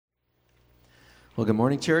Well, good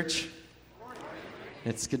morning, church.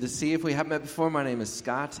 It's good to see you. If we haven't met before, my name is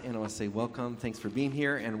Scott, and I want to say welcome. Thanks for being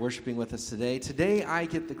here and worshiping with us today. Today, I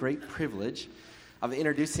get the great privilege of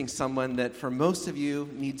introducing someone that for most of you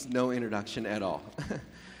needs no introduction at all.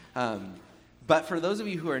 But for those of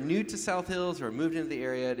you who are new to South Hills or moved into the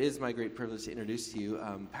area, it is my great privilege to introduce to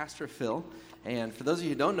you Pastor Phil. And for those of you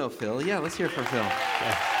who don't know Phil, let's hear it for Phil.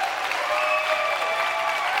 Yeah.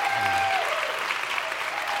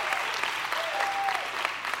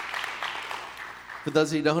 For those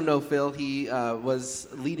of you who don't know Phil, he was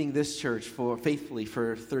leading this church faithfully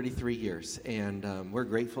for 33 years, and we're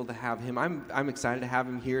grateful to have him. I'm excited to have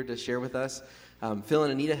him here to share with us. Phil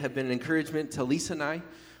and Anita have been an encouragement to Lisa and I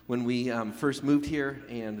when we first moved here,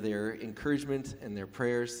 and their encouragement and their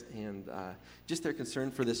prayers and just their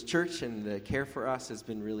concern for this church and the care for us has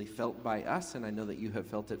been really felt by us, and I know that you have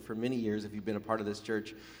felt it for many years if you've been a part of this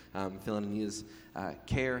church. Phil and Anita's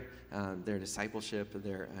care, their discipleship, and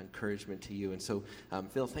their encouragement to you. And so,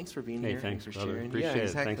 Phil, thanks for being here. Thanks for brother. sharing. Appreciate it.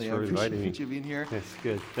 Exactly. Thanks for inviting me. I appreciate you being here. That's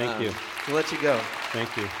good. Thank you. We'll let you go.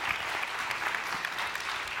 Thank you.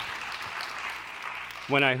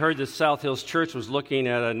 When I heard that South Hills Church was looking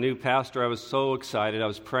at a new pastor, I was so excited. I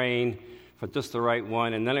was praying for just the right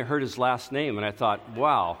one, and then I heard his last name, and I thought,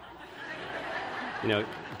 wow.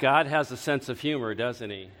 God has a sense of humor, doesn't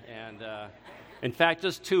he? And in fact,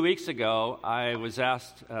 just 2 weeks ago, I was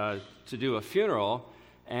asked to do a funeral,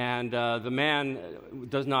 and the man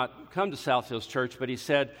does not come to South Hills Church, but he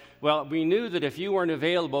said, well, we knew that if you weren't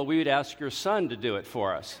available, we would ask your son to do it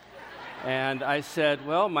for us. And I said,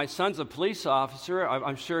 well, my son's a police officer.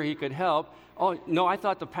 I'm sure he could help. Oh, no, I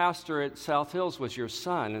thought the pastor at South Hills was your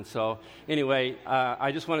son. And so, anyway,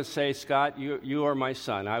 I just want to say, Scott, you are my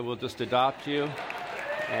son. I will just adopt you,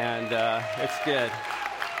 and it's good.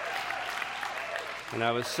 And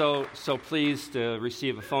I was so pleased to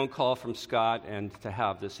receive a phone call from Scott and to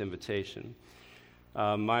have this invitation.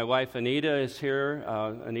 My wife, Anita, is here.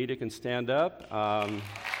 Anita can stand up.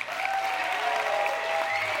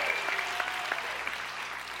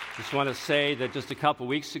 Just want to say that just a couple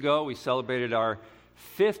weeks ago, we celebrated our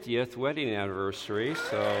 50th wedding anniversary.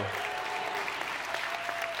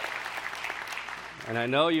 And I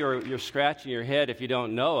know you're scratching your head if you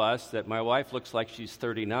don't know us, that my wife looks like she's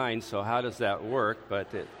 39, so how does that work?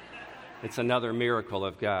 But it's another miracle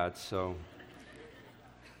of God. So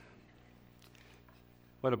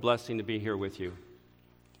what a blessing to be here with you.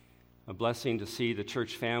 A blessing to see the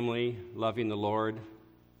church family loving the Lord,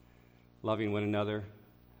 loving one another,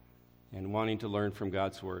 and wanting to learn from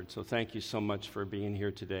God's Word. So thank you so much for being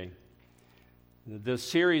here today. The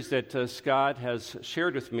series that Scott has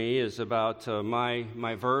shared with me is about my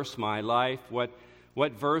verse, my life. What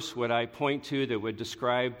verse would I point to that would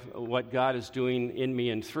describe what God is doing in me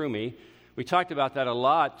and through me? We talked about that a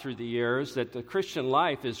lot through the years, that the Christian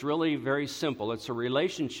life is really very simple. It's a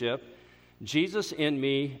relationship, Jesus in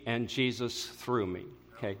me and Jesus through me.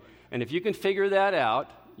 Okay, and if you can figure that out,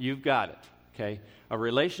 you've got it. Okay, a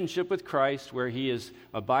relationship with Christ where He is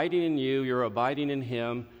abiding in you, you're abiding in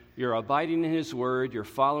Him, you're abiding in His Word, you're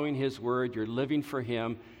following His Word, you're living for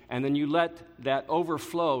Him, and then you let that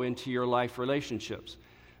overflow into your life relationships.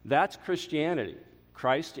 That's Christianity.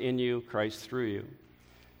 Christ in you, Christ through you.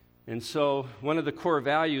 And so one of the core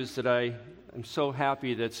values that I am so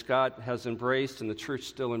happy that Scott has embraced and the church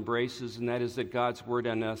still embraces, and that is that God's Word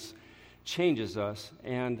on us changes us.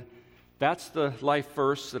 And that's the life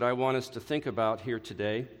verse that I want us to think about here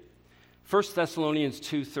today. 1 Thessalonians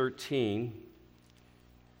 2:13.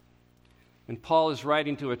 And Paul is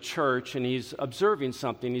writing to a church, and he's observing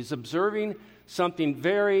something. He's observing something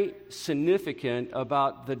very significant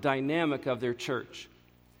about the dynamic of their church.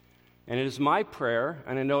 And it is my prayer,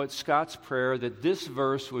 and I know it's Scott's prayer, that this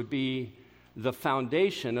verse would be the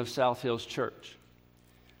foundation of South Hills Church.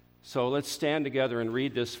 So let's stand together and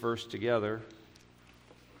read this verse together.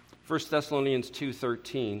 1 Thessalonians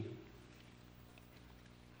 2:13.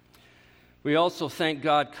 We also thank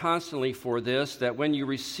God constantly for this, that when you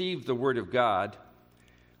received the word of God,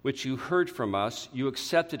 which you heard from us, you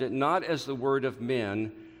accepted it not as the word of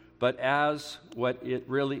men, but as what it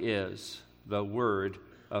really is, the word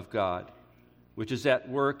of God, which is at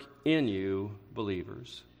work in you,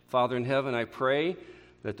 believers. Father in heaven, I pray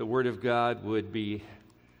that the word of God would be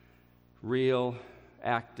real,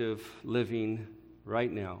 active, living,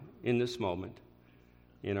 right now, in this moment,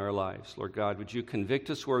 in our lives. Lord God, would you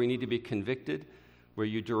convict us where we need to be convicted? Will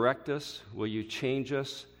you direct us? Will you change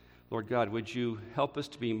us? Lord God, would you help us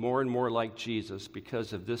to be more and more like Jesus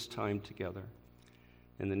because of this time together?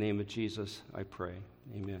 In the name of Jesus, I pray.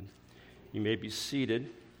 Amen. You may be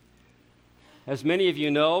seated. As many of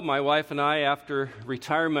you know, my wife and I, after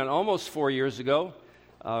retirement almost 4 years ago,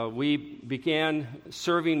 we began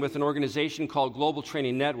serving with an organization called Global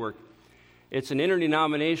Training Network. It's an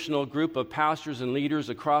interdenominational group of pastors and leaders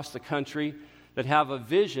across the country that have a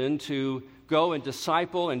vision to go and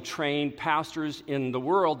disciple and train pastors in the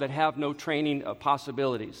world that have no training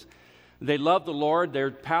possibilities. They love the Lord,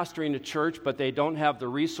 they're pastoring a church, but they don't have the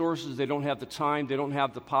resources, they don't have the time, they don't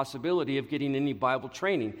have the possibility of getting any Bible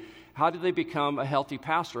training. How do they become a healthy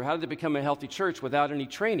pastor? How do they become a healthy church without any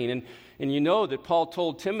training? And you know that Paul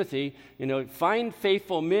told Timothy, find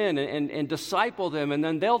faithful men and disciple them, and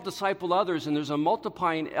then they'll disciple others, and there's a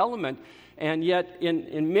multiplying element. And yet,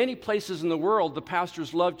 in many places in the world, the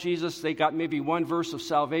pastors love Jesus. They got maybe one verse of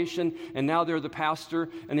salvation, and now they're the pastor,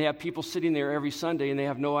 and they have people sitting there every Sunday, and they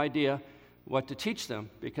have no idea what to teach them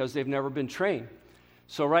because they've never been trained.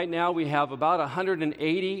 So right now, we have about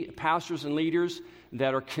 180 pastors and leaders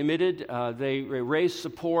that are committed. They raise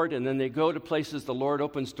support, and then they go to places the Lord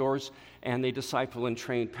opens doors, and they disciple and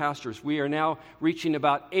train pastors. We are now reaching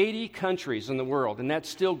about 80 countries in the world, and that's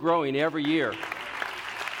still growing every year.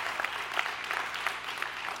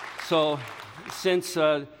 So since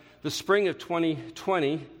the spring of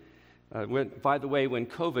 2020, by the way, when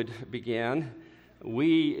COVID began,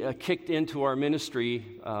 we kicked into our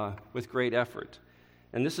ministry with great effort.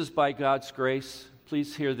 And this is by God's grace.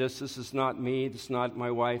 Please hear this. This is not me. This is not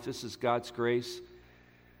my wife. This is God's grace.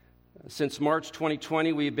 Since March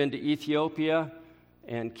 2020, we've been to Ethiopia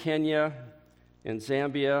and Kenya and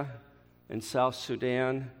Zambia and South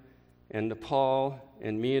Sudan and Nepal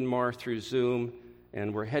and Myanmar through Zoom.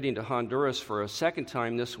 And we're heading to Honduras for a second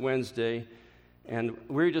time this Wednesday. And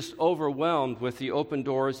we're just overwhelmed with the open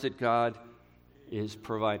doors that God is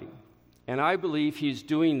providing. And I believe He's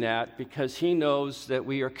doing that because He knows that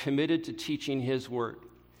we are committed to teaching His Word.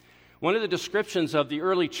 One of the descriptions of the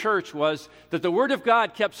early church was that the Word of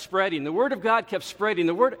God kept spreading. The Word of God kept spreading.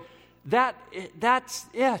 That's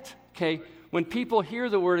it, okay? When people hear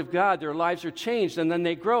the Word of God, their lives are changed, and then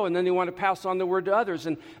they grow, and then they want to pass on the Word to others,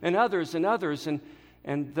 and others, and others.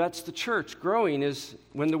 And that's the church. Growing is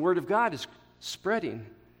when the Word of God is spreading.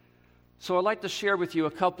 So I'd like to share with you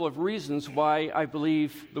a couple of reasons why I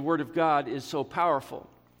believe the Word of God is so powerful.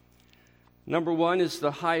 Number one is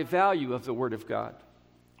the high value of the Word of God.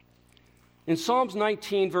 In Psalms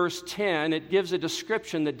 19, verse 10, it gives a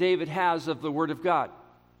description that David has of the Word of God.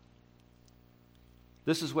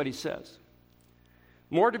 This is what he says.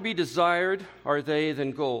 More to be desired are they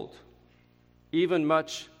than gold, even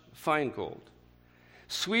much fine gold.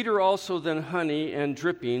 Sweeter also than honey and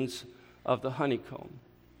drippings of the honeycomb.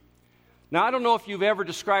 Now, I don't know if you've ever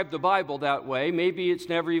described the Bible that way. Maybe it's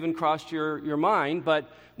never even crossed your mind. But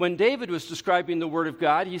when David was describing the Word of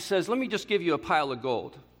God, he says, let me just give you a pile of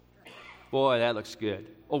gold. Boy, that looks good.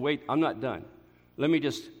 Oh, wait, I'm not done. Let me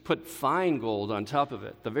just put fine gold on top of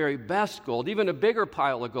it, the very best gold, even a bigger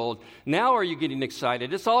pile of gold. Now are you getting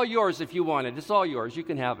excited? It's all yours if you want it. It's all yours. You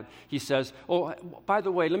can have it. He says, oh, by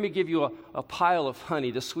the way, let me give you a pile of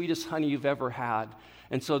honey, the sweetest honey you've ever had.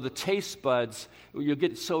 And so the taste buds, you'll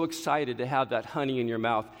get so excited to have that honey in your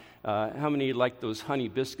mouth. How many like those honey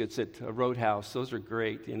biscuits at Roadhouse? Those are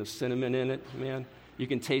great. Cinnamon in it, man. You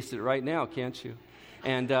can taste it right now, can't you?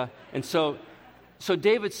 And so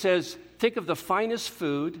David says, think of the finest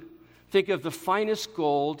food, think of the finest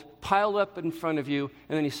gold piled up in front of you.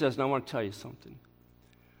 And then he says, now I want to tell you something.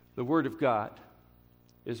 The Word of God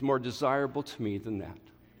is more desirable to me than that.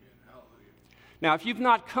 Now, if you've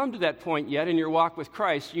not come to that point yet in your walk with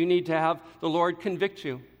Christ, you need to have the Lord convict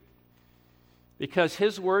you. Because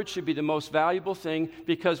His Word should be the most valuable thing,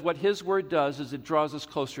 because what His Word does is it draws us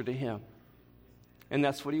closer to Him. And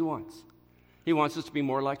that's what He wants. He wants us to be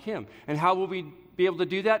more like Him. And how will we be able to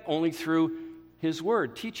do that? Only through His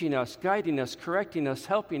Word, teaching us, guiding us, correcting us,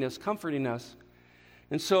 helping us, comforting us.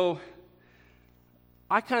 And so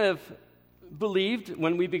I kind of believed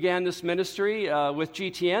when we began this ministry with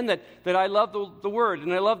GTN that I love the Word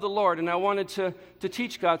and I love the Lord and I wanted to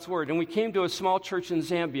teach God's Word. And we came to a small church in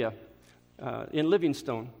Zambia, in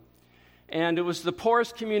Livingstone. And it was the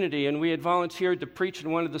poorest community, and we had volunteered to preach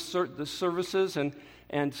in one of the services,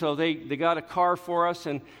 and so they got a car for us,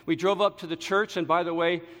 and we drove up to the church, and by the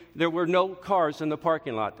way, there were no cars in the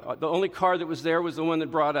parking lot. The only car that was there was the one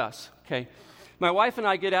that brought us, okay? My wife and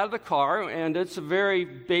I get out of the car, and it's a very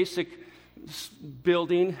basic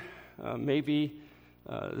building, maybe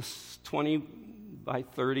 20 by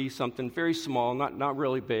 30 something, very small, not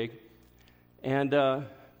really big. And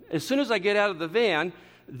as soon as I get out of the van,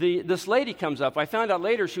 this lady comes up. I found out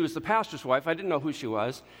later she was the pastor's wife. I didn't know who she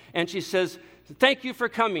was. And she says, thank you for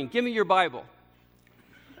coming. Give me your Bible.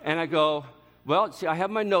 And I go, Well, see, I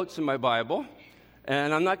have my notes in my Bible,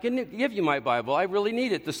 and I'm not going to give you my Bible. I really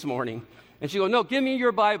need it this morning. And she goes, no, give me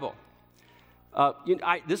your Bible.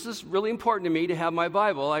 This is really important to me to have my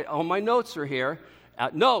Bible. All my notes are here.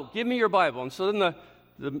 No, give me your Bible. And so then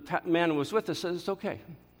the man who was with us says, it's okay.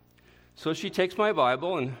 So she takes my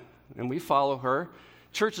Bible, and we follow her.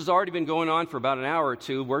 Church has already been going on for about an hour or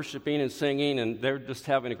two, worshiping and singing, and they're just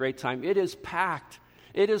having a great time. It is packed.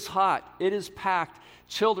 It is hot. It is packed.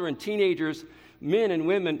 Children, teenagers, men and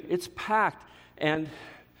women, it's packed. And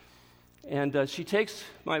she takes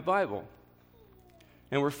my Bible,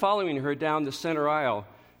 and we're following her down the center aisle,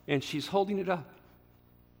 and she's holding it up,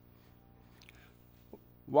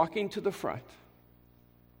 walking to the front,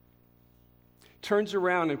 turns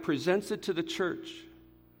around and presents it to the church,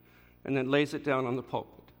 and then lays it down on the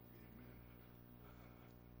pulpit.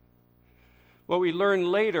 What we learned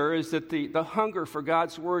later is that the hunger for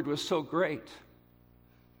God's word was so great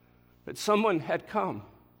that someone had come.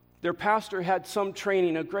 Their pastor had some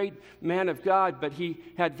training, a great man of God, but he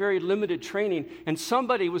had very limited training, and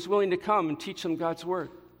somebody was willing to come and teach them God's word.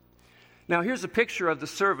 Now, here's a picture of the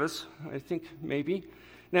service, I think maybe.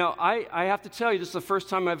 Now, I have to tell you, this is the first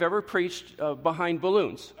time I've ever preached behind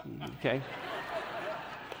balloons, okay?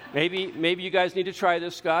 Maybe you guys need to try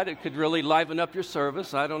this, Scott. It could really liven up your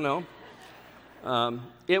service. I don't know.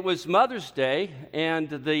 It was Mother's Day, and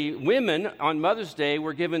the women on Mother's Day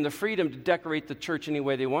were given the freedom to decorate the church any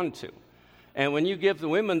way they wanted to. And when you give the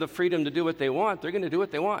women the freedom to do what they want, they're going to do what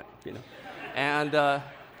they want, you know.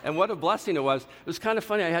 And what a blessing it was. It was kind of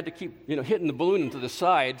funny. I had to keep, hitting the balloon into the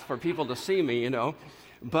side for people to see me,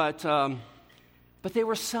 But they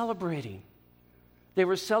were celebrating. They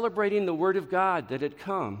were celebrating the Word of God that had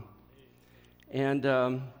come. And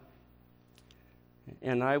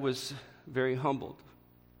I was very humbled.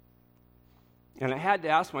 And I had to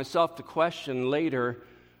ask myself the question later,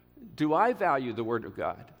 do I value the Word of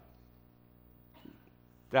God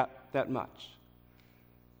that much?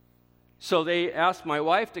 So they asked my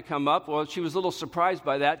wife to come up. Well, she was a little surprised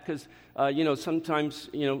by that because, sometimes,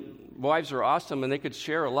 wives are awesome and they could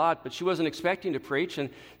share a lot, but she wasn't expecting to preach. And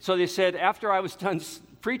so they said, after I was done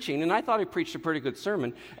preaching, and I thought I preached a pretty good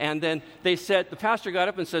sermon, and then they said, the pastor got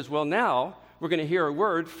up and says, well, now we're going to hear a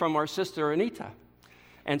word from our sister Anita.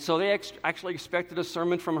 And so they actually expected a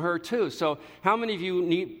sermon from her too. So how many of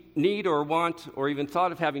you need or want or even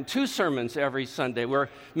thought of having two sermons every Sunday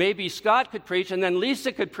where maybe Scott could preach and then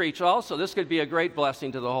Lisa could preach also? This could be a great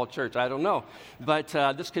blessing to the whole church. I don't know. But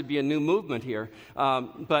this could be a new movement here.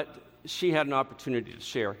 But she had an opportunity to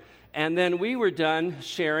share. And then we were done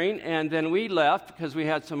sharing, and then we left because we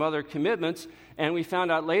had some other commitments. And we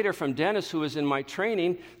found out later from Dennis, who was in my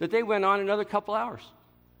training, that they went on another couple hours.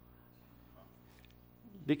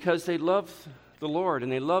 Because they love the Lord,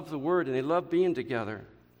 and they love the Word, and they love being together.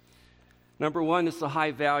 Number one is the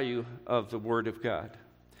high value of the Word of God.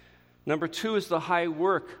 Number two is the high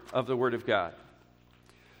work of the Word of God.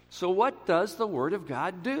 So what does the Word of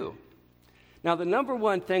God do? Now, the number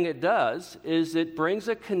one thing it does is it brings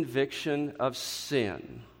a conviction of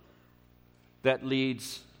sin that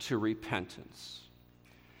leads to repentance.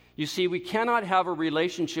 You see, we cannot have a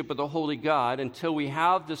relationship with the Holy God until we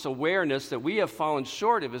have this awareness that we have fallen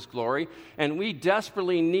short of His glory, and we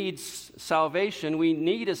desperately need salvation. We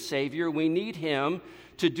need a Savior. We need Him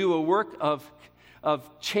to do a work of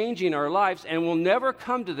changing our lives, and we'll never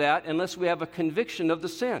come to that unless we have a conviction of the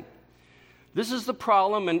sin. This is the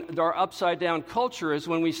problem in our upside-down culture, is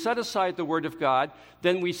when we set aside the Word of God,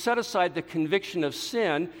 then we set aside the conviction of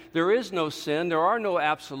sin. There is no sin. There are no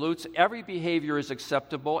absolutes. Every behavior is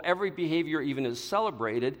acceptable. Every behavior even is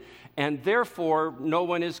celebrated. And therefore, no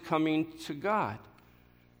one is coming to God.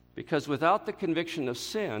 Because without the conviction of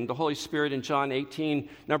sin, the Holy Spirit in John 18,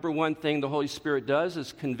 number one thing the Holy Spirit does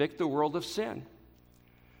is convict the world of sin.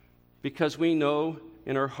 Because we know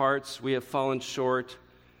in our hearts we have fallen short.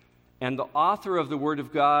 And the author of the Word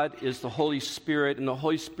of God is the Holy Spirit, and the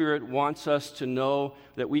Holy Spirit wants us to know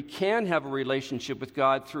that we can have a relationship with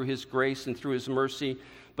God through His grace and through His mercy.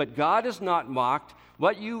 But God is not mocked.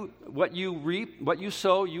 What you reap, what you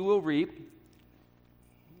sow, you will reap.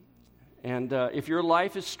 And if your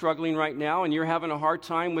life is struggling right now and you're having a hard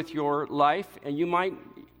time with your life, and you might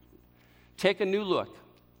take a new look.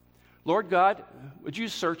 Lord God, would you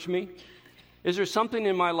search me? Is there something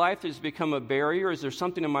in my life that has become a barrier? Is there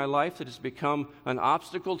something in my life that has become an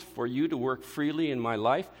obstacle for you to work freely in my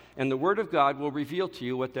life? And the Word of God will reveal to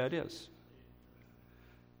you what that is.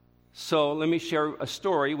 So let me share a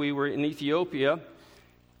story. We were in Ethiopia a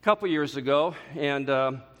couple years ago,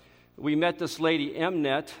 and we met this lady,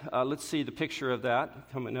 Mnet. Let's see the picture of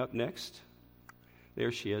that coming up next.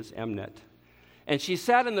 There she is, Mnet. And she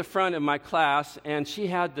sat in the front of my class, and she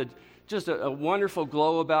had just a wonderful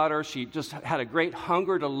glow about her. She just had a great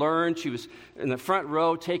hunger to learn. She was in the front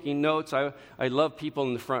row taking notes. I love people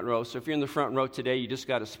in the front row. So if you're in the front row today, you just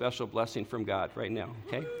got a special blessing from God right now,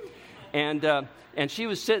 okay? And she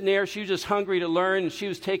was sitting there. She was just hungry to learn, and she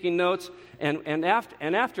was taking notes. And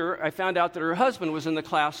after, I found out that her husband was in the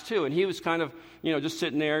class too, and he was kind of, just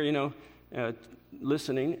sitting there,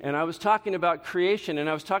 listening. And I was talking about creation, and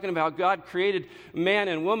I was talking about how God created man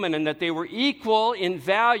and woman, and that they were equal in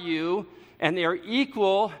value, and they are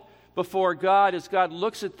equal before God as God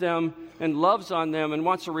looks at them and loves on them and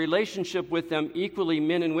wants a relationship with them equally,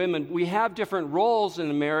 men and women. We have different roles in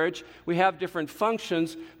a marriage. We have different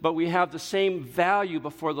functions, but we have the same value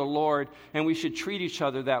before the Lord, and we should treat each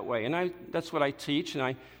other that way. And that's what I teach,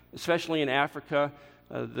 and especially in Africa,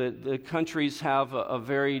 the countries have a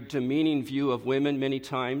very demeaning view of women many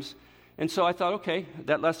times. And so I thought, okay,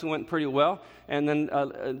 that lesson went pretty well. And then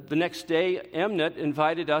the next day, Emnet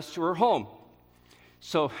invited us to her home.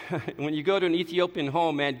 So when you go to an Ethiopian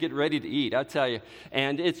home, man, get ready to eat, I'll tell you.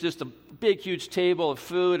 And it's just a big, huge table of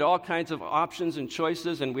food, all kinds of options and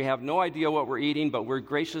choices, and we have no idea what we're eating, but we're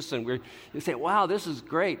gracious, and we say, wow, this is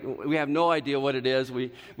great. We have no idea what it is.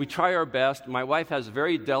 We try our best. My wife has a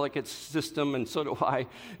very delicate system, and so do I.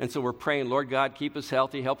 And so we're praying, Lord God, keep us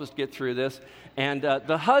healthy, help us get through this. And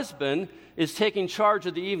the husband is taking charge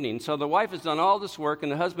of the evening. So the wife has done all this work,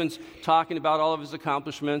 and the husband's talking about all of his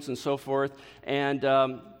accomplishments and so forth. And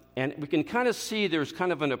we can kind of see there's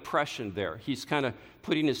kind of an oppression there. He's kind of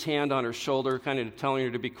putting his hand on her shoulder, kind of telling her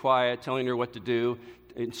to be quiet, telling her what to do,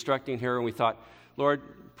 instructing her. And we thought, Lord,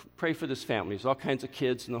 pray for this family. There's all kinds of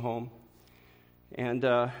kids in the home.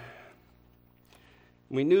 And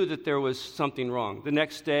we knew that there was something wrong. The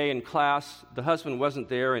next day in class, the husband wasn't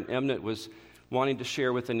there, and Emnet was wanting to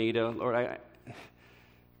share with Anita, Lord,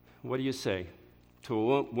 what do you say to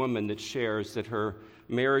a woman that shares that her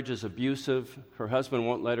marriage is abusive, her husband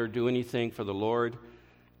won't let her do anything for the Lord,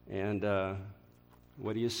 and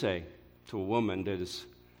what do you say to a woman that is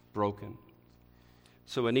broken?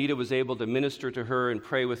 So Anita was able to minister to her and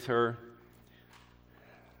pray with her,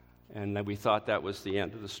 and we thought that was the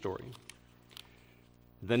end of the story.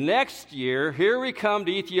 The next year, here we come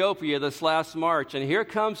to Ethiopia this last March, and here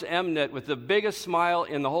comes Emnet with the biggest smile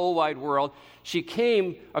in the whole wide world. She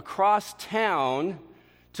came across town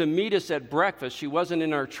to meet us at breakfast. She wasn't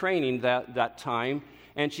in our training that time,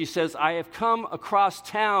 and she says, I have come across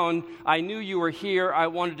town. I knew you were here. I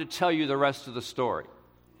wanted to tell you the rest of the story.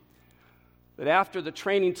 But after the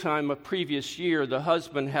training time of previous year, the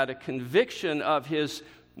husband had a conviction of his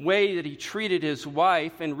way that he treated his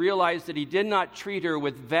wife and realized that he did not treat her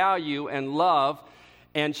with value and love.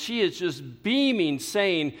 And she is just beaming,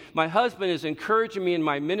 saying, my husband is encouraging me in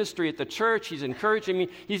my ministry at the church. He's encouraging me.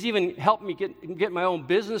 He's even helped me get my own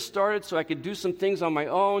business started so I could do some things on my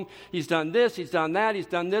own. He's done this, he's done that, he's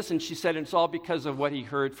done this. And she said, it's all because of what he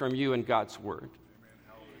heard from you in God's word.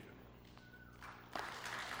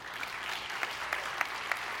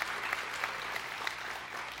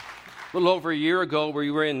 A little over a year ago,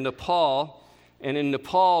 we were in Nepal, and in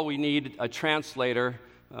Nepal, we need a translator.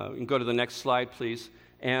 You can go to the next slide, please.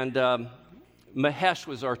 And Mahesh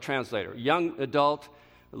was our translator, young adult,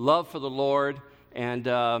 love for the Lord, and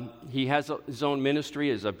he has his own ministry,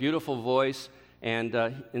 has a beautiful voice. And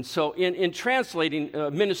so in translating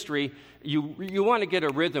ministry, you want to get a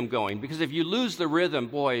rhythm going, because if you lose the rhythm,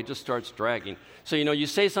 boy, it just starts dragging. So, you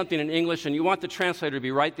say something in English, and you want the translator to be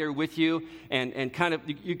right there with you, and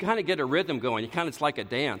you kind of get a rhythm going. It's like a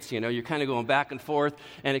dance, You're kind of going back and forth,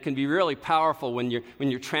 and it can be really powerful when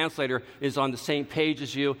your translator is on the same page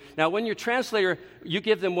as you. Now, when your translator, you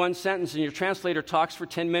give them one sentence, and your translator talks for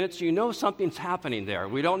 10 minutes, something's happening there.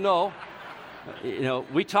 We don't know.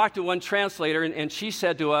 We talked to one translator, and she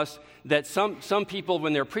said to us that some people,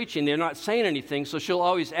 when they're preaching, they're not saying anything, so she'll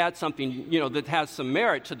always add something, that has some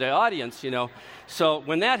merit to the audience, So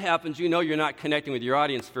when that happens, you're not connecting with your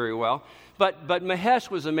audience very well. But Mahesh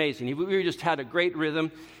was amazing. We just had a great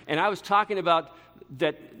rhythm, and I was talking about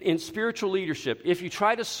that in spiritual leadership, if you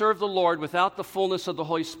try to serve the Lord without the fullness of the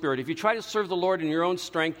Holy Spirit, if you try to serve the Lord in your own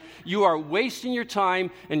strength, you are wasting your time,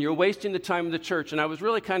 and you're wasting the time of the church. And I was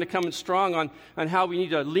really kind of coming strong on how we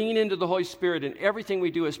need to lean into the Holy Spirit in everything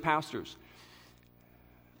we do as pastors.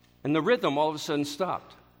 And the rhythm all of a sudden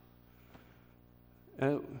stopped.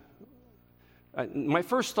 My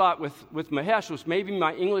first thought with Mahesh was maybe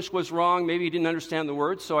my English was wrong, maybe he didn't understand the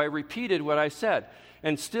words, so I repeated what I said.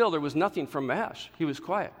 And still, there was nothing from Mahesh. He was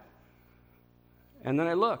quiet. And then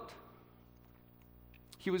I looked.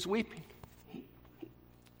 He was weeping.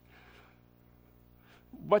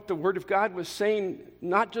 what the Word of God was saying,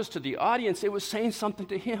 not just to the audience, it was saying something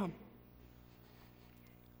to him.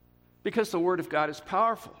 Because the Word of God is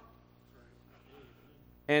powerful.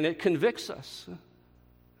 And it convicts us.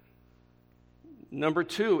 Number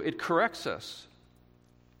 2, it corrects us.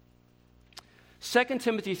 2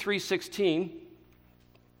 Timothy 3:16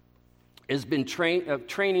 has been a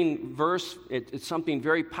training verse. It's something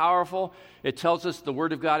very powerful. It tells us the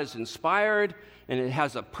Word of God is inspired, and it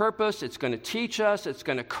has a purpose. It's going to teach us. It's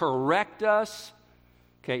going to correct us.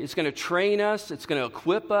 Okay, it's going to train us. It's going to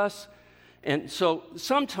equip us. And so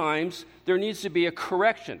sometimes there needs to be a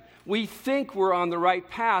correction. We think we're on the right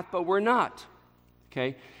path, but we're not.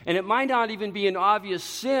 Okay? And it might not even be an obvious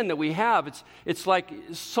sin that we have. It's like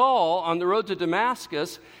Saul on the road to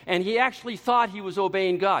Damascus, and he actually thought he was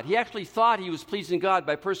obeying God. He actually thought he was pleasing God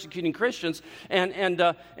by persecuting Christians,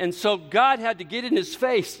 and so God had to get in his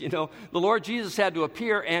face. The Lord Jesus had to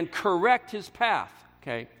appear and correct his path.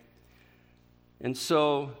 Okay? And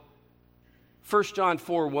so 1 John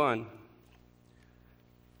 4:1,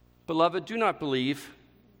 Beloved, do not believe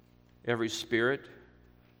every spirit,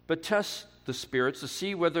 but test the spirits to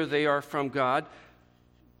see whether they are from God.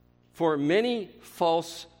 For many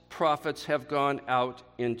false prophets have gone out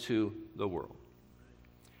into the world.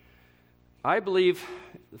 I believe,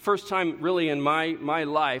 the first time really in my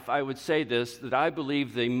life, I would say this, that I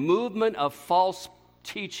believe the movement of false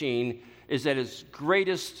teaching is at its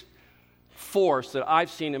greatest force that I've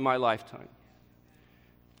seen in my lifetime.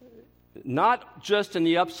 Not just in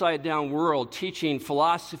the upside-down world, teaching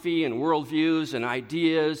philosophy and worldviews and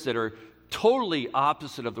ideas that are totally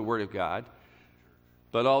opposite of the Word of God,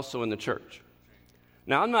 but also in the church.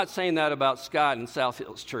 Now, I'm not saying that about Scott and South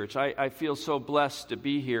Hills Church. I feel so blessed to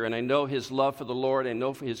be here, and I know his love for the Lord. I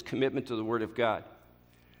know his commitment to the Word of God.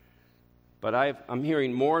 But I'm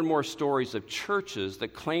hearing more and more stories of churches that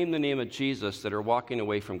claim the name of Jesus that are walking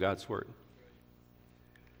away from God's Word.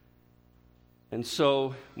 And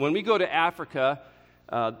so when we go to Africa,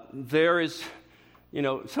 there is,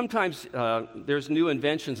 sometimes there's new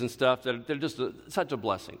inventions and stuff that they're just such a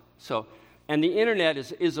blessing. So, and the internet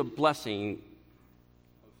is a blessing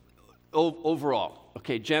overall,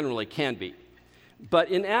 okay, generally can be.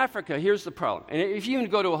 But in Africa, here's the problem. And if you even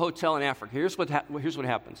go to a hotel in Africa, here's what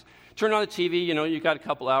happens. Turn on the TV, you've got a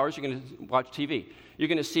couple hours, you're going to watch TV. You're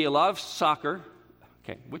going to see a lot of soccer,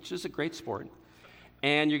 okay, which is a great sport.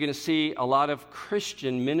 And you're going to see a lot of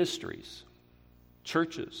Christian ministries,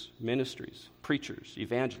 churches, ministries, preachers,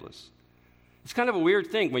 evangelists. It's kind of a weird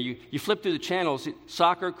thing when you flip through the channels,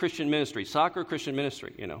 soccer, Christian ministry,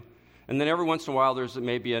 And then every once in a while there's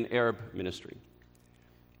maybe an Arab ministry.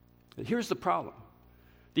 And here's the problem.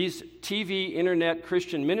 These TV, internet,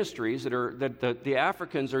 Christian ministries that the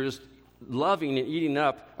Africans are just loving and eating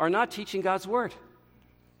up are not teaching God's Word.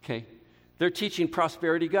 Okay? They're teaching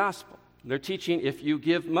prosperity gospel. They're teaching if you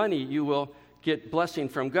give money, you will get blessing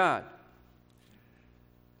from God.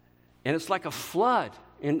 And it's like a flood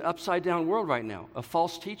in the upside-down world right now of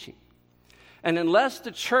false teaching. And unless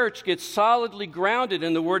the church gets solidly grounded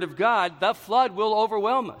in the Word of God, the flood will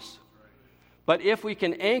overwhelm us. But if we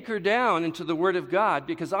can anchor down into the Word of God,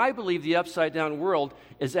 because I believe the upside-down world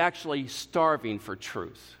is actually starving for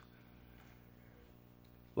truth.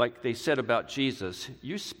 Like they said about Jesus,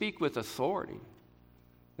 you speak with authority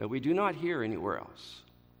that we do not hear anywhere else.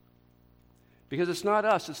 Because it's not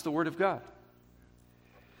us, it's the Word of God.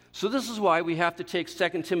 So this is why we have to take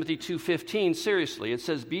 2 Timothy 2:15 seriously. It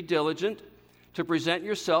says, be diligent to present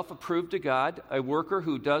yourself approved to God, a worker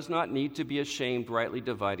who does not need to be ashamed, rightly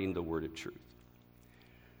dividing the word of truth.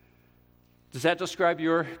 Does that describe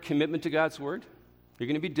your commitment to God's Word? You're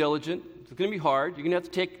going to be diligent. It's going to be hard. You're going to have to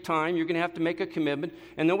take time. You're going to have to make a commitment.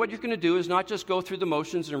 And then what you're going to do is not just go through the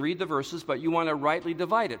motions and read the verses, but you want to rightly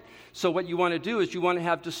divide it. So what you want to do is you want to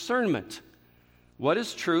have discernment. What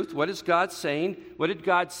is truth? What is God saying? What did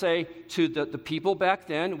God say to the people back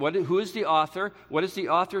then? Who is the author? What is the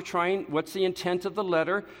author trying? What's the intent of the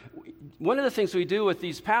letter? One of the things we do with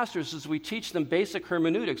these pastors is we teach them basic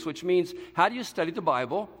hermeneutics, which means how do you study the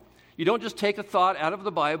Bible? You don't just take a thought out of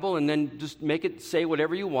the Bible and then just make it say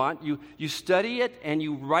whatever you want. You study it and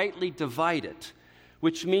you rightly divide it,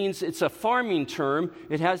 which means it's a farming term.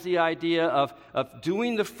 It has the idea of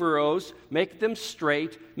doing the furrows, make them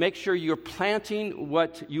straight, make sure you're planting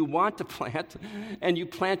what you want to plant, and you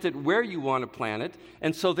plant it where you want to plant it,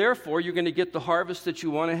 and so therefore you're going to get the harvest that you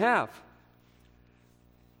want to have.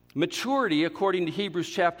 Maturity, according to Hebrews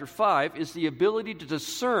chapter 5, is the ability to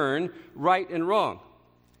discern right and wrong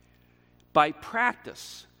by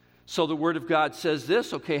practice. So the Word of God says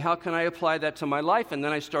this, okay, how can I apply that to my life? And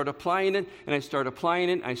then I start applying it, and I start applying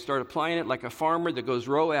it, and I start applying it like a farmer that goes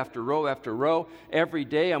row after row after row. Every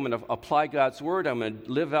day I'm going to apply God's Word, I'm going to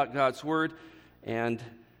live out God's Word, and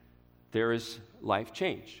there is life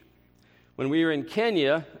change. When we were in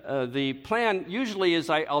Kenya, the plan usually is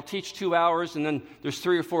I'll teach 2 hours, and then there's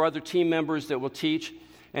 3 or 4 other team members that will teach.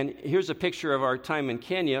 And here's a picture of our time in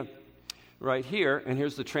Kenya right here, and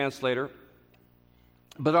here's the translator.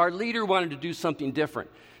 But our leader wanted to do something different.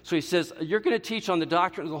 So he says, you're going to teach on the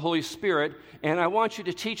doctrine of the Holy Spirit, and I want you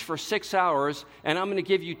to teach for 6 hours, and I'm going to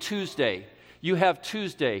give you Tuesday. You have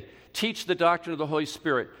Tuesday. Teach the doctrine of the Holy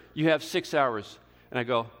Spirit. You have 6 hours. And I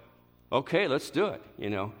go, okay, let's do it,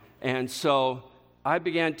 And so I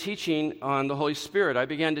began teaching on the Holy Spirit. I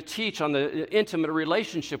began to teach on the intimate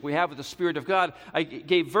relationship we have with the Spirit of God. I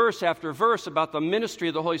gave verse after verse about the ministry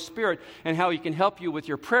of the Holy Spirit and how He can help you with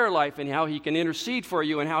your prayer life and how He can intercede for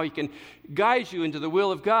you and how He can guide you into the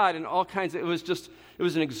will of God and all kinds of, it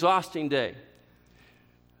was an exhausting day.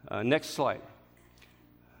 Next slide.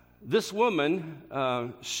 This woman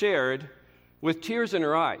shared with tears in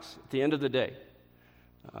her eyes at the end of the day.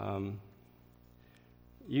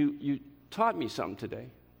 You taught me something today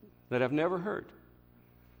that I've never heard.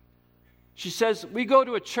 She says, we go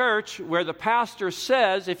to a church where the pastor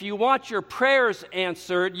says, if you want your prayers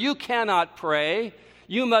answered, you cannot pray.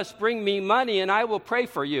 You must bring me money and I will pray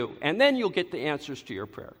for you. And then you'll get the answers to your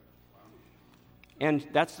prayer. And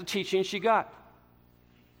that's the teaching she got.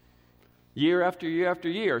 Year after year after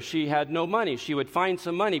year, she had no money. She would find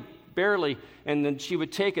some money, barely, and then she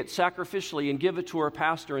would take it sacrificially and give it to her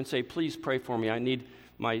pastor and say, please pray for me. I need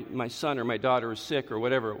my son or my daughter is sick or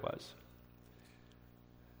whatever it was.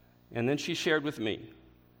 And then she shared with me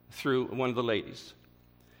through one of the ladies.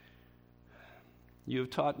 You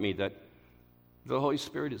have taught me that the Holy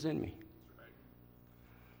Spirit is in me.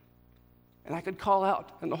 And I could call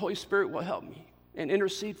out and the Holy Spirit will help me and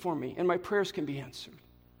intercede for me and my prayers can be answered.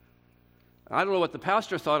 I don't know what the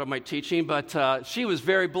pastor thought of my teaching, but she was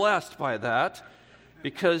very blessed by that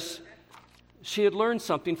because she had learned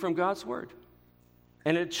something from God's Word.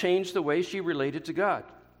 And it changed the way she related to God.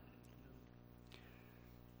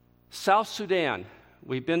 South Sudan,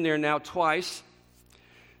 we've been there now twice.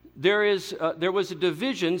 There was a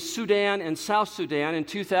division, Sudan and South Sudan, in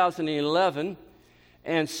 2011,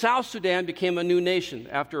 and South Sudan became a new nation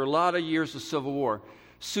after a lot of years of civil war.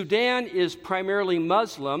 Sudan is primarily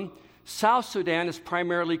Muslim. South Sudan is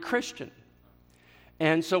primarily Christian.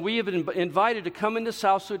 And so we have been invited to come into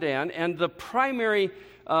South Sudan, and the primary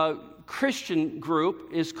Christian group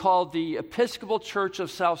is called the Episcopal Church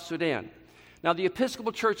of South Sudan. Now, the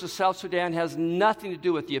Episcopal Church of South Sudan has nothing to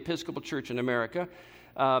do with the Episcopal Church in America.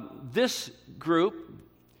 This group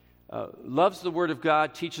loves the Word of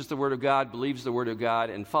God, teaches the Word of God, believes the Word of God,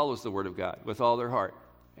 and follows the Word of God with all their heart.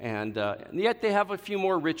 And yet they have a few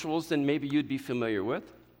more rituals than maybe you'd be familiar with.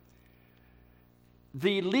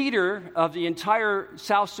 The leader of the entire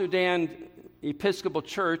South Sudan Episcopal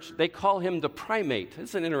Church, they call him the primate.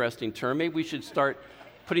 That's an interesting term. Maybe we should start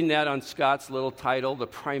putting that on Scott's little title, the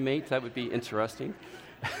primate. That would be interesting.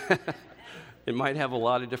 It might have a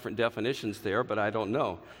lot of different definitions there, but I don't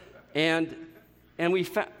know. And we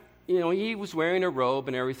found, he was wearing a robe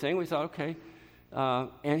and everything. We thought, okay.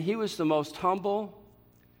 And he was the most humble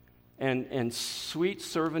and sweet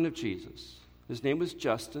servant of Jesus. His name is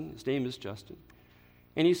Justin.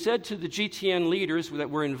 And he said to the GTN leaders that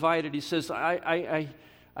were invited, he says, I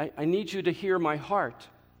need you to hear my heart.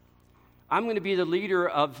 I'm going to be the leader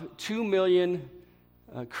of 2 million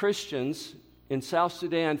Christians in South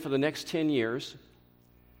Sudan for the next 10 years.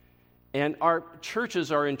 And our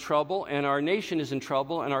churches are in trouble, and our nation is in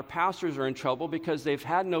trouble, and our pastors are in trouble because they've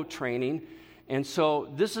had no training. And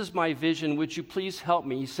so this is my vision. Would you please help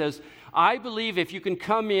me? He says, I believe if you can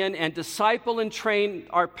come in and disciple and train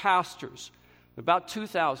our pastors, about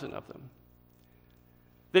 2,000 of them,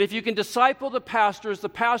 that if you can disciple the pastors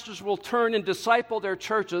will turn and disciple their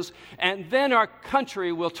churches, and then our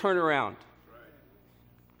country will turn around.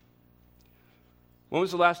 When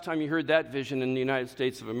was the last time you heard that vision in the United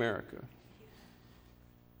States of America?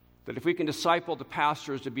 That if we can disciple the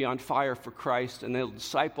pastors to be on fire for Christ and they'll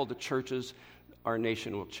disciple the churches, our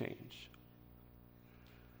nation will change.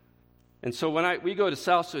 And so when we go to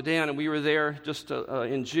South Sudan, and we were there just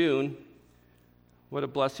in June, what a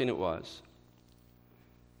blessing it was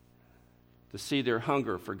to see their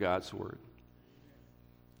hunger for God's Word.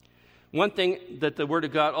 One thing that the Word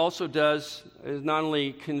of God also does is not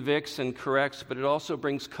only convicts and corrects, but it also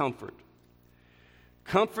brings comfort.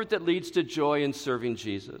 Comfort that leads to joy in serving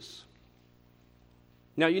Jesus.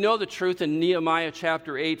 Now, you know the truth in Nehemiah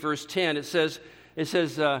chapter 8, verse 10. It says,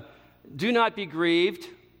 do not be grieved,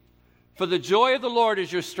 for the joy of the Lord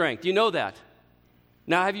is your strength. You know that.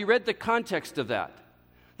 Now, have you read the context of that?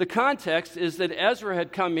 The context is that Ezra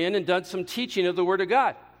had come in and done some teaching of the Word of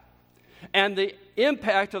God. And the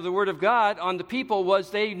impact of the Word of God on the people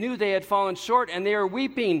was they knew they had fallen short, and they are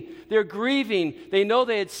weeping, they're grieving, they know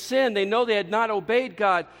they had sinned, they know they had not obeyed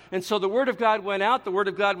God. And so the Word of God went out, the Word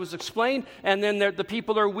of God was explained, and then the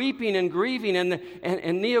people are weeping and grieving,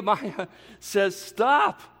 and Nehemiah says,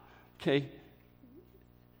 stop. Okay.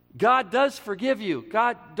 God does forgive you.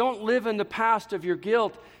 God, don't live in the past of your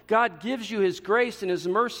guilt. God gives you His grace and His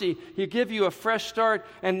mercy. He'll give you a fresh start.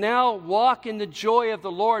 And now walk in the joy of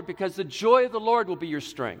the Lord, because the joy of the Lord will be your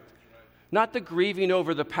strength. Not the grieving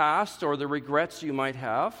over the past or the regrets you might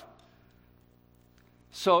have.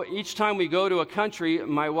 So each time we go to a country,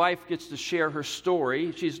 my wife gets to share her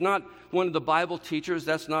story. She's not one of the Bible teachers.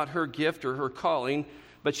 That's not her gift or her calling.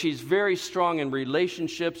 But she's very strong in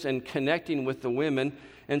relationships and connecting with the women.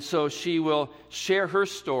 And so she will share her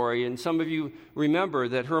story. And some of you remember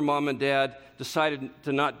that her mom and dad decided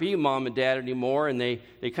to not be mom and dad anymore, and they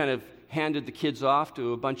kind of handed the kids off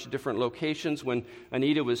to a bunch of different locations. When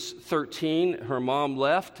Anita was 13, her mom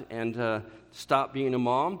left and stopped being a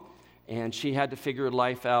mom, and she had to figure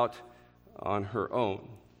life out on her own.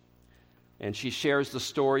 And she shares the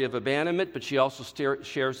story of abandonment, but she also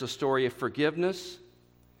shares the story of forgiveness,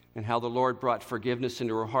 and how the Lord brought forgiveness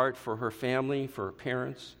into her heart for her family, for her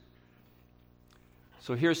parents.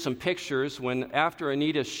 So here's some pictures. When after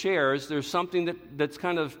Anita shares, there's something that's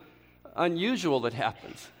kind of unusual that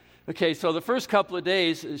happens. Okay, so the first couple of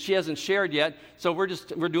days, she hasn't shared yet, so we're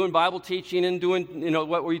doing Bible teaching and doing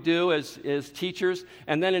what we do as teachers,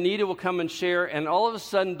 and then Anita will come and share, and all of a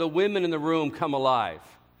sudden the women in the room come alive.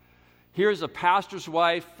 Here's a pastor's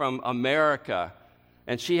wife from America,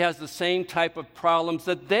 and she has the same type of problems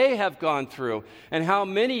that they have gone through. And how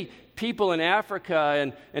many people in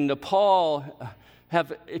Africa and Nepal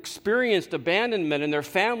have experienced abandonment, and their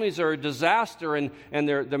families are a disaster, and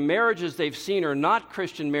the marriages they've seen are not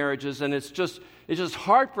Christian marriages, and it's just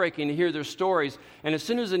heartbreaking to hear their stories. And as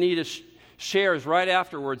soon as Anita shares right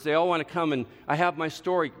afterwards, they all want to come and, I have my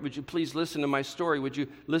story. Would you please listen to my story? Would you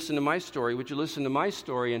listen to my story? Would you listen to my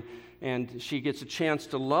story? And she gets a chance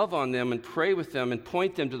to love on them and pray with them and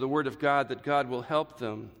point them to the Word of God, that God will help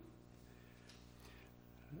them.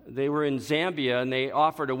 They were in Zambia, and they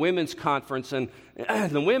offered a women's conference, and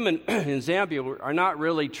the women in Zambia are not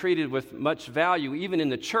really treated with much value, even in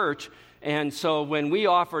the church. And so when we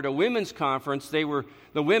offered a women's conference, the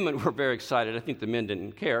women were very excited. I think the men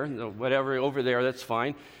didn't care. Whatever, over there, that's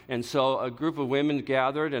fine. And so a group of women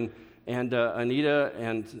gathered, and Anita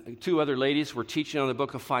and two other ladies were teaching on the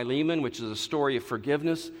book of Philemon, which is a story of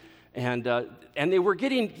forgiveness. And they were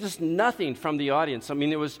getting just nothing from the audience. I mean,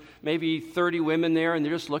 there was maybe 30 women there, and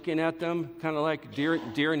they're just looking at them kind of like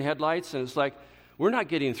deer in headlights. And it's like, we're not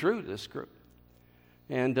getting through to this group.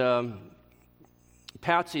 And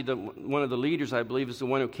Patsy, one of the leaders, I believe, is the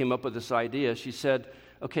one who came up with this idea. She said,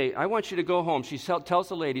 okay, I want you to go home. She tells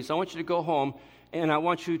the ladies, I want you to go home, and I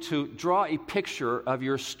want you to draw a picture of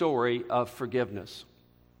your story of forgiveness.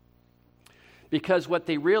 Because what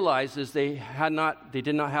they realized is they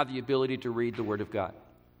did not have the ability to read the Word of God.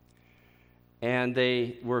 And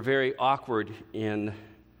they were very awkward in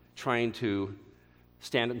trying to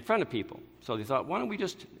stand in front of people. So they thought, why don't we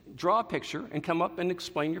just draw a picture and come up and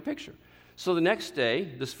explain your picture? So the next day,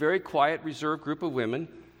 this very quiet, reserved group of women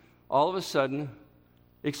all of a sudden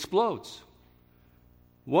explodes.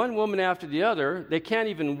 One woman after the other, they can't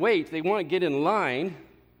even wait. They want to get in line,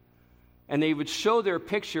 and they would show their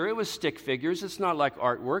picture. It was stick figures. It's not like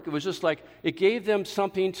artwork. It was just like, it gave them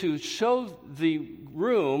something to show the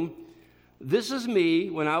room, this is me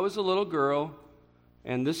when I was a little girl,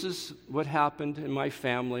 and this is what happened in my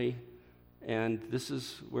family, and this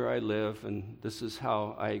is where I live, and this is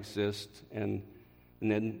how I exist, and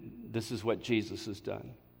then this is what Jesus has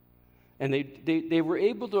done. And they were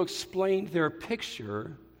able to explain their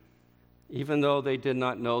picture, even though they did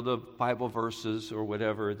not know the Bible verses or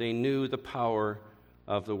whatever. They knew the power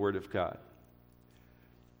of the Word of God.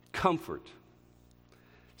 Comfort.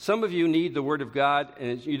 Some of you need the Word of God,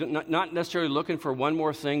 and you're not necessarily looking for one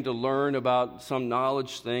more thing to learn about some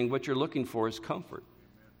knowledge thing. What you're looking for is comfort.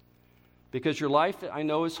 Because your life, I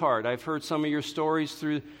know, is hard. I've heard some of your stories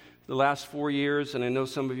through the last 4 years, and I know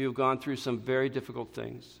some of you have gone through some very difficult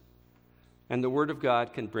things. And the Word of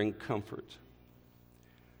God can bring comfort.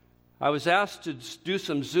 I was asked to do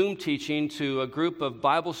some Zoom teaching to a group of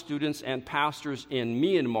Bible students and pastors in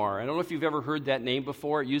Myanmar. I don't know if you've ever heard that name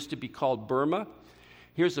before. It used to be called Burma.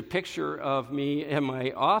 Here's a picture of me in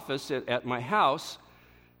my office at my house.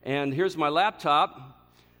 And here's my laptop.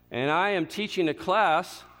 and I am teaching a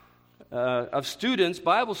class of students,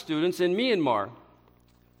 Bible students in Myanmar. I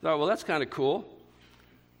thought, well, that's kind of cool.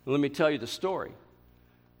 Let me tell you the story.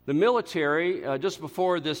 The military, just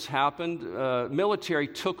before this happened, military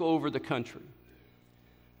took over the country.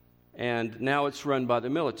 And now it's run by the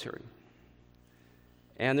military.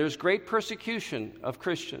 And there's great persecution of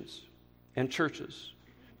Christians and churches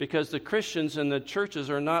because the Christians and the churches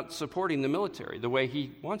are not supporting the military the way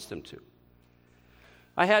he wants them to.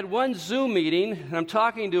 I had one Zoom meeting, and I'm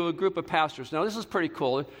talking to a group of pastors. Now, this is pretty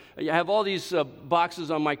cool. I have all these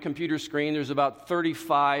boxes on my computer screen. There's about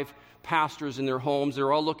 35 pastors in their homes.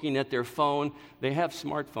 They're all looking at their phone. They have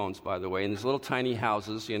smartphones, by the way, in these little tiny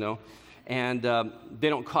houses, and they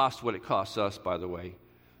don't cost what it costs us, by the way.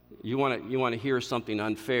 You want to hear something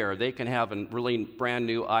unfair, they can have a really brand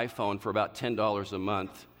new iPhone for about $10 a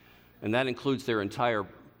month, and that includes their entire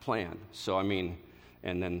plan. So,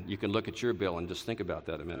 and then you can look at your bill and just think about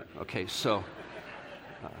that a minute. Okay, so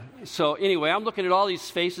anyway, I'm looking at all these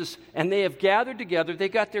faces, and they have gathered together. They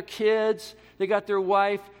got their kids, they got their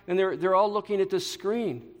wife, and they're all looking at this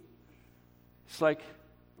screen. It's like,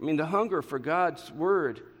 the hunger for God's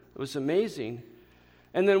word, it was amazing.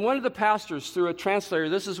 And then one of the pastors, through a translator,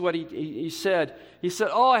 this is what he said. He said,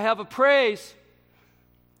 "Oh, I have a praise.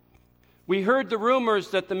 We heard the rumors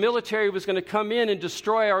that the military was going to come in and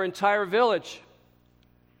destroy our entire village.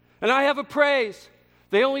 And I have a praise.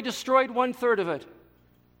 They only destroyed 1/3 of it."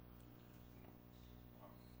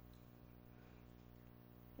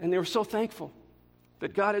 And they were so thankful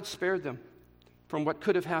that God had spared them from what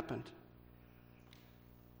could have happened.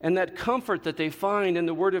 And that comfort that they find in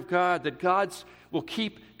the Word of God, that God will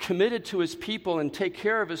keep committed to His people and take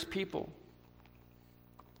care of His people.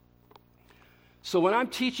 So when I'm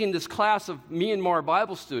teaching this class of Myanmar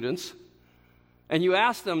Bible students, and you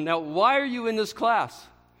ask them, now, why are you in this class?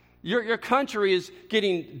 Your country is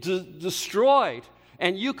getting destroyed,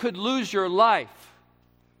 and you could lose your life.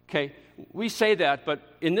 Okay, we say that, but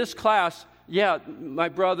in this class, yeah, my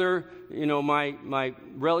brother, my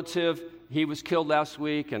relative, he was killed last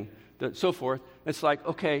week, and so forth. It's like,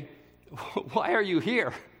 okay, why are you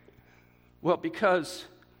here? Well, because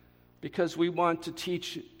we want to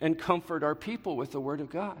teach and comfort our people with the Word of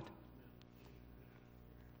God.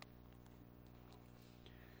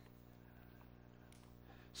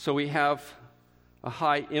 So we have a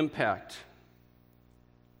high impact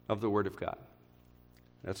of the Word of God.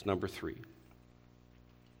 That's number 3.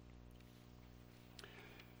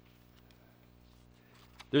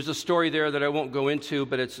 There's a story there that I won't go into,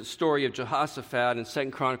 but it's a story of Jehoshaphat in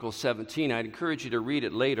 2 Chronicles 17. I'd encourage you to read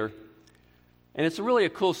it later. And it's really a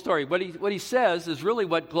cool story. What he says is really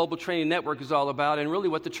what Global Training Network is all about and really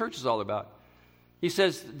what the church is all about. He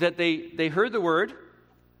says that they heard the word,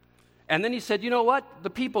 and then he said, you know what? The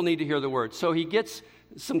people need to hear the word. So he gets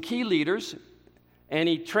some key leaders, and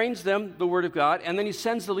he trains them the Word of God, and then he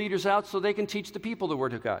sends the leaders out so they can teach the people the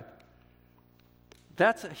Word of God.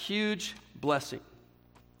 That's a huge blessing.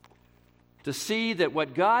 To see that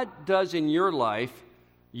what God does in your life,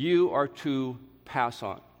 you are to pass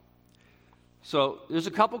on. So there's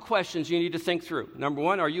a couple questions you need to think through. Number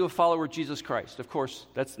 1, are you a follower of Jesus Christ? Of course,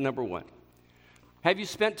 that's number 1. Have you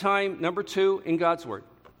spent time, number 2, in God's Word?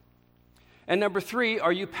 And number 3,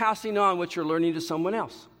 are you passing on what you're learning to someone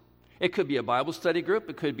else? It could be a Bible study group.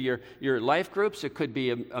 It could be your life groups. It could be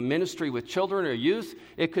a ministry with children or youth.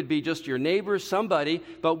 It could be just your neighbors, somebody.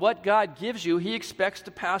 But what God gives you, He expects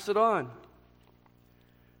to pass it on.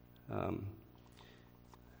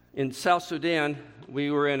 In South Sudan, we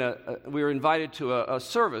were invited to a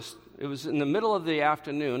service. It was in the middle of the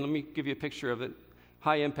afternoon. Let me give you a picture of it.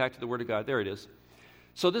 High impact of the Word of God. There it is.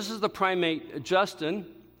 So this is the primate, Justin.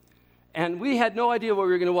 And we had no idea what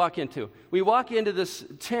we were going to walk into. We walk into this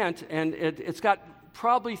tent, and it's got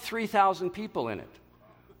probably 3,000 people in it.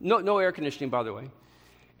 No air conditioning, by the way.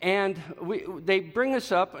 And they bring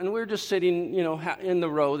us up, and we're just sitting, in the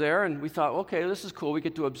row there, and we thought, okay, this is cool. We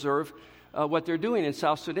get to observe what they're doing in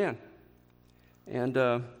South Sudan. And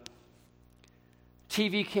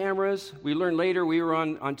TV cameras. We learned later we were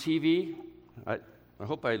on TV. I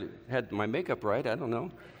hope I had my makeup right. I don't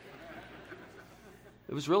know.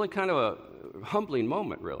 It was really kind of a humbling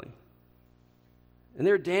moment, really. And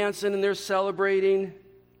they're dancing and they're celebrating.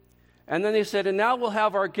 And then they said, and now we'll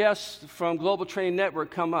have our guests from Global Training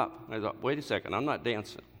Network come up. And I thought, wait a second, I'm not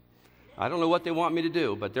dancing. I don't know what they want me to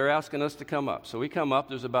do, but they're asking us to come up. So we come up,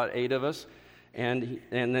 there's about 8 of us. And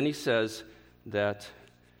then he says that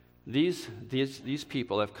these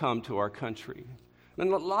people have come to our country.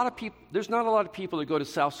 And there's not a lot of people that go to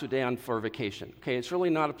South Sudan for vacation. Okay, it's really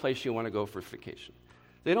not a place you want to go for vacation.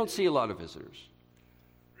 They don't see a lot of visitors.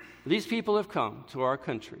 These people have come to our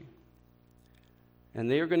country, and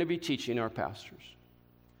they are going to be teaching our pastors.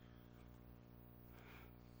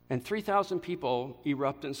 And 3,000 people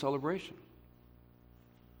erupt in celebration.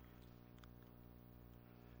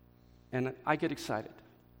 And I get excited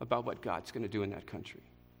about what God's going to do in that country.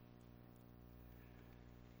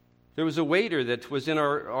 There was a waiter that was in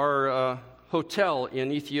our hotel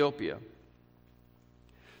in Ethiopia.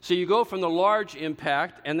 So you go from the large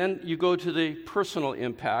impact, and then you go to the personal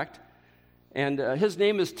impact. And his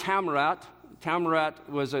name is Tamarat. Tamarat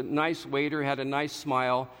was a nice waiter, had a nice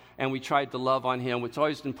smile, and we tried to love on him. It's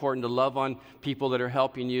always important to love on people that are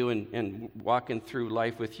helping you and walking through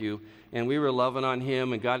life with you. And we were loving on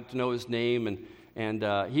him and got to know his name, and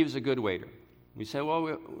he was a good waiter. We said,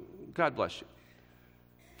 well, God bless you.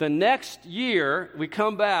 The next year, we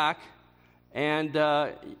come back, and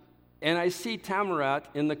I see Tamarat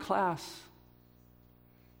in the class.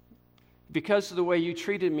 Because of the way you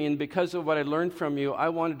treated me and because of what I learned from you, I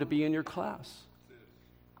wanted to be in your class.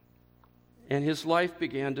 And his life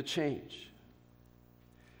began to change.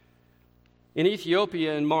 In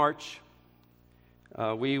Ethiopia in March,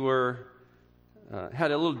 we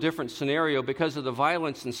had a little different scenario because of the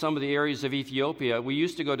violence in some of the areas of Ethiopia. We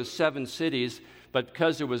used to go to 7 cities, but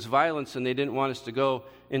because there was violence and they didn't want us to go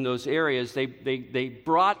in those areas, they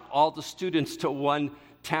brought all the students to one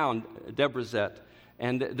town, Debrecen.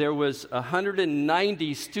 And there was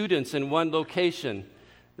 190 students in one location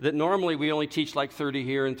that normally we only teach like 30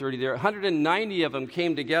 here and 30 there. 190 of them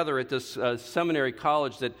came together at this seminary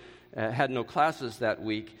college that had no classes that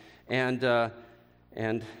week. And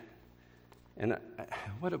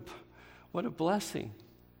what a blessing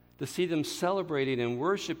to see them celebrating and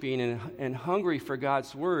worshiping and hungry for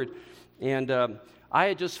God's Word. And I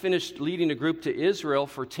had just finished leading a group to Israel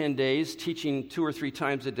for 10 days, teaching 2 or 3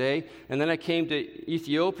 times a day. And then I came to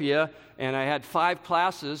Ethiopia, and I had 5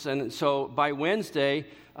 classes. And so by Wednesday,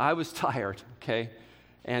 I was tired, okay?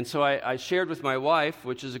 And so I shared with my wife,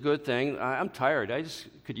 which is a good thing. I'm tired. I just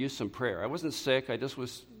could use some prayer. I wasn't sick. I just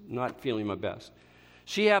was not feeling my best.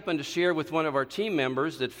 She happened to share with one of our team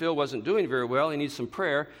members that Phil wasn't doing very well. He needs some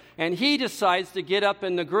prayer. And he decides to get up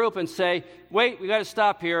in the group and say, wait, we got to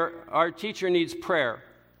stop here. Our teacher needs prayer.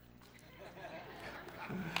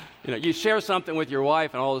 You share something with your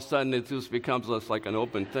wife, and all of a sudden it just becomes less like an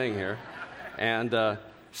open thing here. And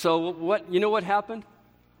so what happened?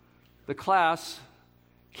 The class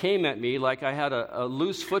came at me like I had a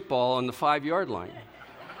loose football on the 5-yard line.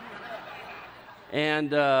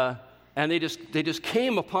 And they just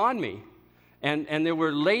came upon me. And there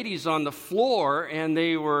were ladies on the floor, and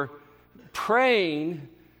they were praying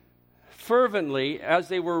fervently as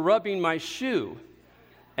they were rubbing my shoe.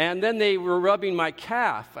 And then they were rubbing my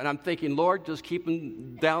calf. And I'm thinking, Lord, just keep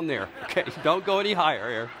them down there. Okay, don't go any higher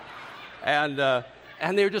here.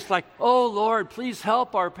 And they were just like, oh, Lord, please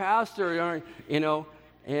help our pastor,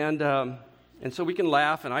 And so we can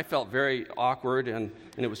laugh, and I felt very awkward, and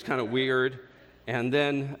it was kind of weird. And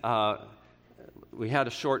then we had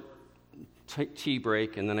a short tea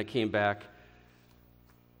break, and then I came back,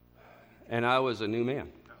 and I was a new man.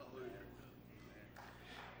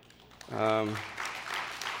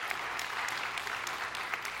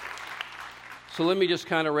 So let me just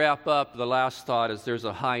kind of wrap up. The last thought is there's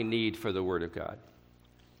a high need for the Word of God.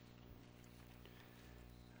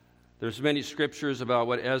 There's many scriptures about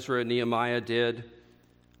what Ezra and Nehemiah did.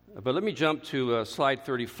 But let me jump to slide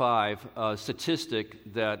 35, a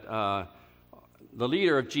statistic that the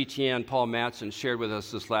leader of GTN, Paul Mattson, shared with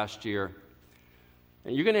us this last year.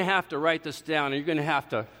 And you're going to have to write this down, and you're going to have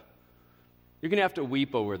to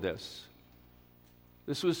weep over this.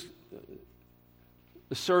 This was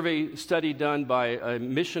a survey study done by a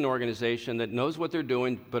mission organization that knows what they're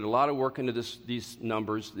doing, but a lot of work into these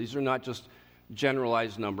numbers. These are not just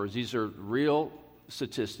generalized numbers. These are real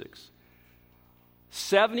statistics.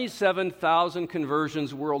 77,000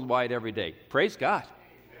 conversions worldwide every day. Praise God.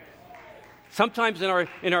 Sometimes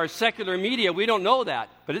in our secular media, we don't know that,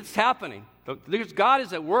 but it's happening. God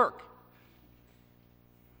is at work.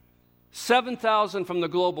 7,000 from the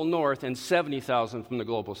global north and 70,000 from the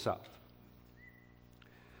global south.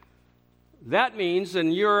 That means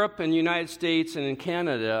in Europe and the United States and in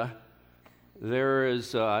Canada, there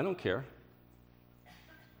is, I don't care.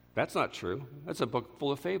 That's not true. That's a book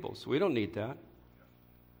full of fables. We don't need that.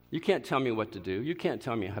 You can't tell me what to do. You can't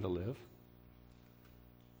tell me how to live.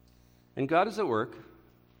 And God is at work.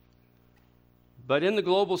 But in the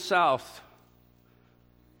global south,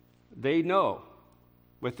 they know,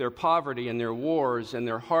 with their poverty and their wars and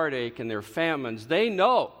their heartache and their famines, they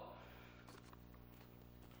know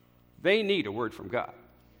they need a word from God.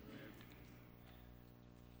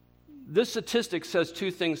 this statistic says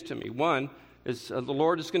two things to me. One is the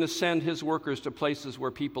Lord is going to send his workers to places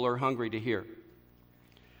where people are hungry to hear.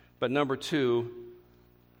 But number two,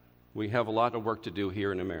 we have a lot of work to do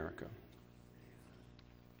here in America.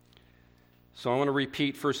 So I want to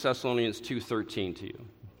repeat 1 Thessalonians 2:13 to you.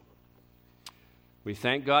 We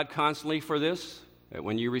thank God constantly for this, that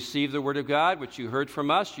when you received the word of God, which you heard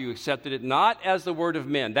from us, you accepted it not as the word of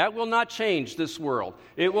men. That will not change this world.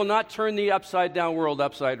 It will not turn the upside-down world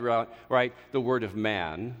upside right, the word of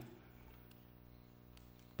man,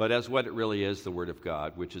 but as what it really is, the word of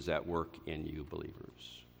God, which is at work in you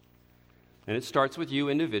believers. And it starts with you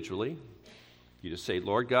individually. You just say,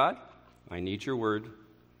 Lord God, I need your word.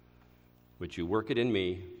 Would you work it in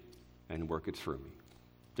me and work it through me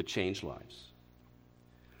to change lives?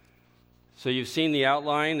 So you've seen the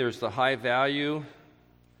outline. There's the high value.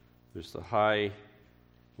 There's the high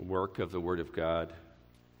work of the Word of God.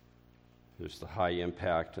 There's the high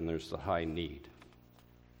impact, and there's the high need.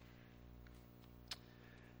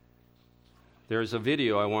 There's a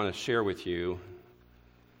video I want to share with you.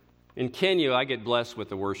 In Kenya, I get blessed with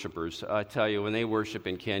the worshipers. I tell you, when they worship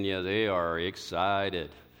in Kenya, they are excited.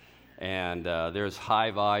 And there's high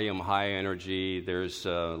volume, high energy. There's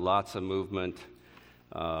lots of movement.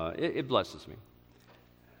 It blesses me.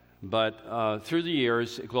 But through the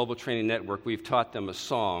years, at Global Training Network, we've taught them a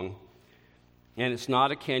song. And it's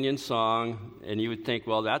not a Kenyan song. And you would think,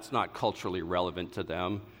 well, that's not culturally relevant to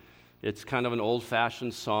them. It's kind of an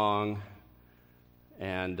old-fashioned song.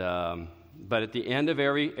 And but at the end of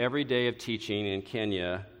every day of teaching in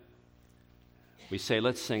Kenya, we say,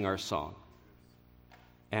 let's sing our song.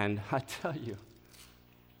 And I tell you,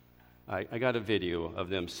 I got a video of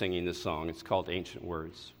them singing this song. It's called Ancient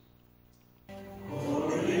Words.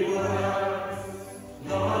 Holy words,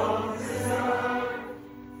 long preserved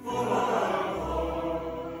for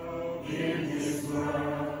all in this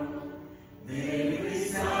world, may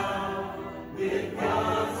resound with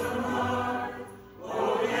God's own heart.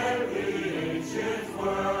 Oh, let the ancient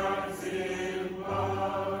words impart.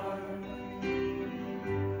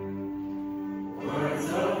 Words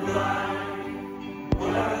of life,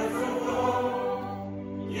 words of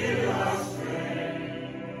hope, give us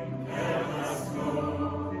strength, help us go.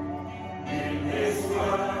 In this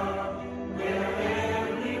world, wherever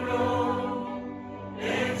we roam,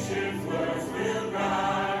 ancient words will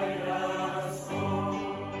guide us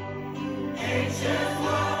home. Ancient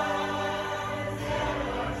words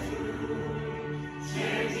ever true,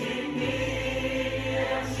 changing me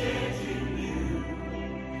and changing you.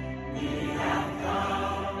 We have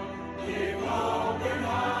come with open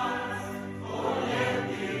hearts, oh, let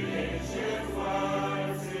the ancient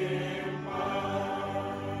words impart.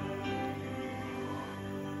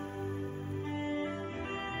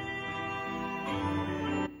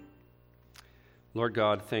 Lord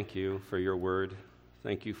God, thank you for your word.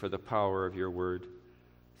 Thank you for the power of your word.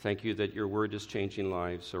 Thank you that your word is changing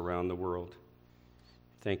lives around the world.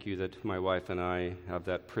 Thank you that my wife and I have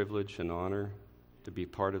that privilege and honor to be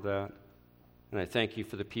part of that. And I thank you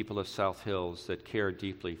for the people of South Hills that care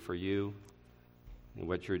deeply for you and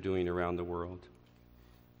what you're doing around the world.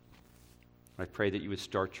 I pray that you would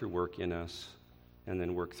start your work in us and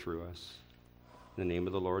then work through us. In the name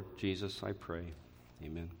of the Lord Jesus, I pray.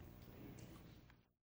 Amen.